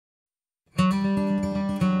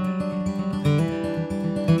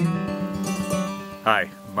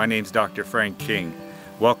Hi, my name's Dr. Frank King.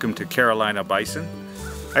 Welcome to Carolina Bison.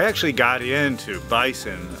 I actually got into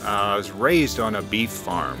bison. I was raised on a beef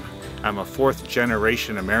farm. I'm a fourth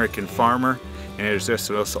generation American farmer, and there's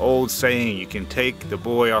this old saying, you can take the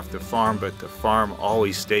boy off the farm, but the farm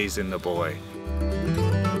always stays in the boy.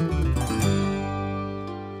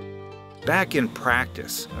 Back in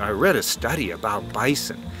practice, I read a study about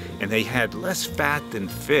bison, and they had less fat than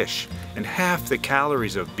fish and half the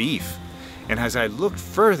calories of beef. And as I looked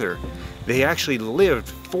further, they actually lived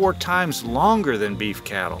 4 times longer than beef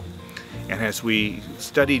cattle. And as we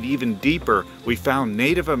studied even deeper, we found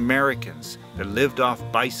Native Americans that lived off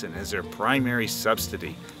bison as their primary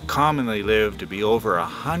subsidy commonly lived to be over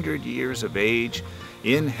 100 years of age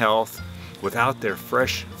in health without their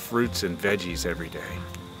fresh fruits and veggies every day.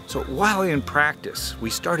 So while in practice, we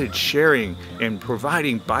started sharing and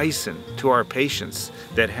providing bison to our patients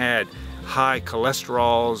that had high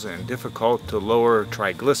cholesterols and difficult to lower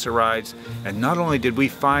triglycerides. And not only did we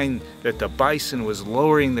find that the bison was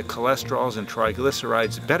lowering the cholesterols and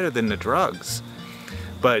triglycerides better than the drugs,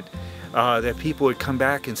 but that people would come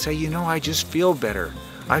back and say, you know, I just feel better.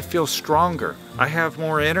 I feel stronger. I have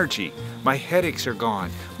more energy. My headaches are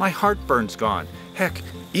gone. My heartburn's gone. Heck,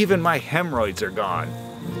 even my hemorrhoids are gone.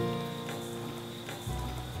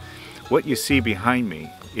 What you see behind me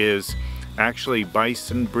is actually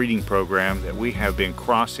bison breeding program that we have been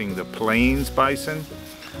crossing the plains bison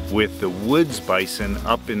with the woods bison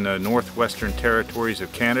up in the northwestern territories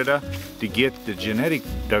of Canada to get the genetic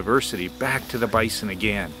diversity back to the bison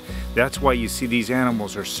again. That's why you see these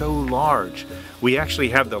animals are so large. We actually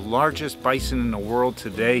have the largest bison in the world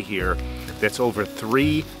today here that's over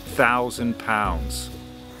 3,000 pounds.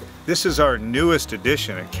 This is our newest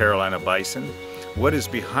addition at Carolina Bison. What is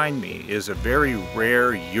behind me is a very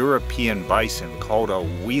rare European bison called a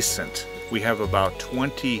Wisent. We have about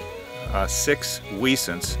 26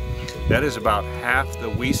 Wisents. That is about half the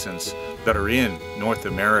Wisents that are in North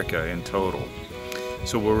America in total.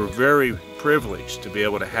 So we're very privileged to be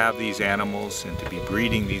able to have these animals and to be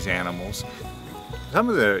breeding these animals. Some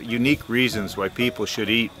of the unique reasons why people should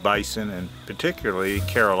eat bison, and particularly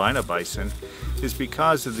Carolina bison, is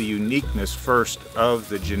because of the uniqueness first of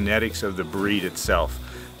the genetics of the breed itself.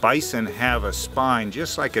 Bison have a spine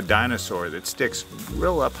just like a dinosaur that sticks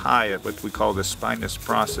real up high at what we call the spinous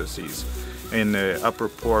processes in the upper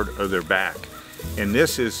part of their back. And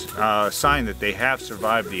this is a sign that they have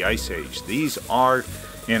survived the Ice Age. These are,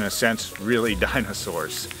 in a sense, really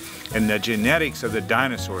dinosaurs. And the genetics of the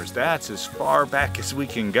dinosaurs, that's as far back as we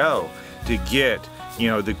can go to get, you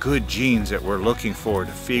know, the good genes that we're looking for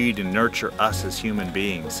to feed and nurture us as human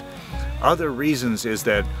beings. Other reasons is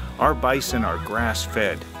that our bison are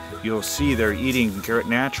grass-fed. You'll see they're eating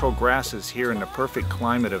natural grasses here in the perfect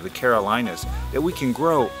climate of the Carolinas that we can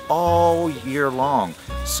grow all year long,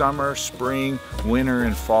 summer, spring, winter,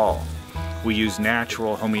 and fall. We use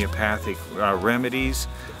natural homeopathic remedies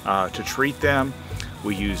to treat them.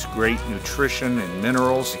 We use great nutrition and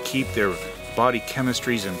minerals to keep their body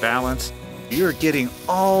chemistries in balance. You're getting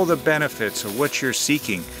all the benefits of what you're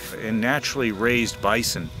seeking in naturally raised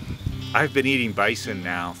bison. I've been eating bison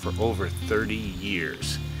now for over 30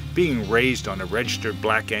 years. Being raised on a registered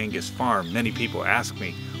Black Angus farm, many people ask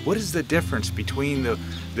me, what is the difference between the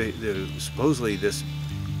supposedly this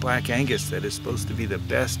Black Angus that is supposed to be the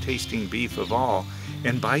best tasting beef of all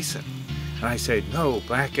and bison? And I say, no,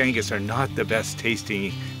 Black Angus are not the best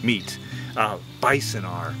tasting meat. Bison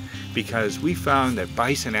are, because we found that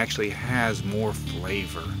bison actually has more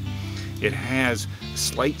flavor. It has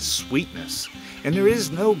slight sweetness. And there is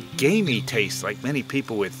no gamey taste like many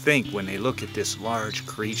people would think when they look at this large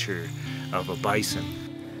creature of a bison.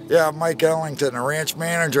 Yeah, I'm Mike Ellington, the ranch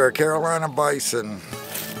manager at Carolina Bison.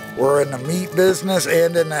 We're in the meat business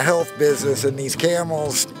and in the health business, and these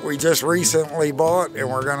camels we just recently bought, and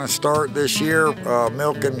we're going to start this year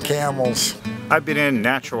milking camels. I've been in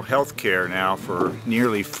natural health care now for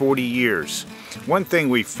nearly 40 years. One thing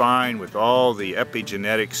we find with all the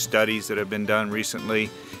epigenetic studies that have been done recently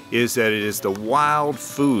is that it is the wild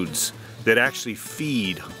foods that actually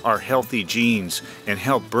feed our healthy genes and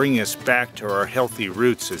help bring us back to our healthy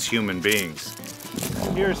roots as human beings.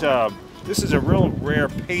 This is a real rare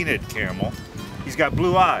painted camel. He's got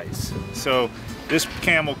blue eyes. So this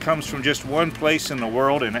camel comes from just one place in the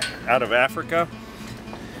world, out of Africa.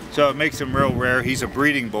 So it makes him real rare. He's a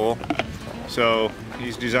breeding bull. So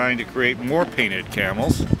he's designed to create more painted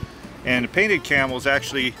camels. And the painted camels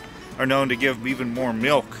actually are known to give even more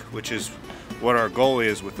milk, which is what our goal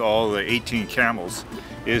is with all the 18 camels,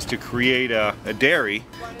 is to create a dairy,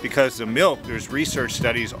 because the milk, there's research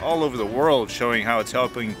studies all over the world showing how it's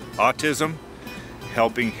helping autism,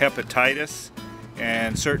 helping hepatitis,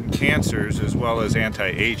 and certain cancers, as well as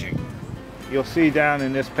anti-aging. You'll see down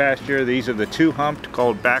in this pasture, these are the two-humped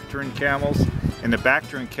called Bactrian camels. And the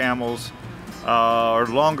Bactrian camels are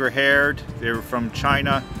longer haired. They're from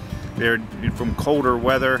China. They're from colder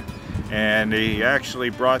weather. And they actually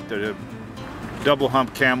brought the double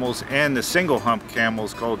hump camels and the single hump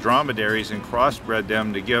camels called dromedaries and crossbred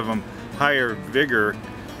them to give them higher vigor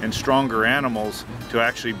and stronger animals to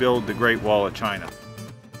actually build the Great Wall of China.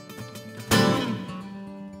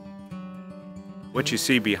 What you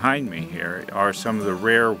see behind me here are some of the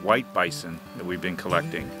rare white bison that we've been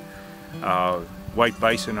collecting. White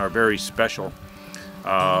bison are very special.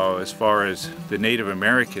 As far as the Native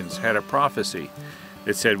Americans had a prophecy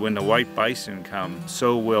that said when the white bison come,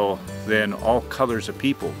 so will then all colors of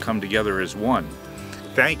people come together as one.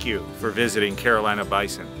 Thank you for visiting Carolina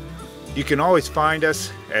Bison. You can always find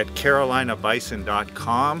us at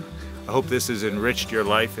carolinabison.com. I hope this has enriched your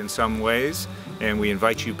life in some ways, and we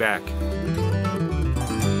invite you back.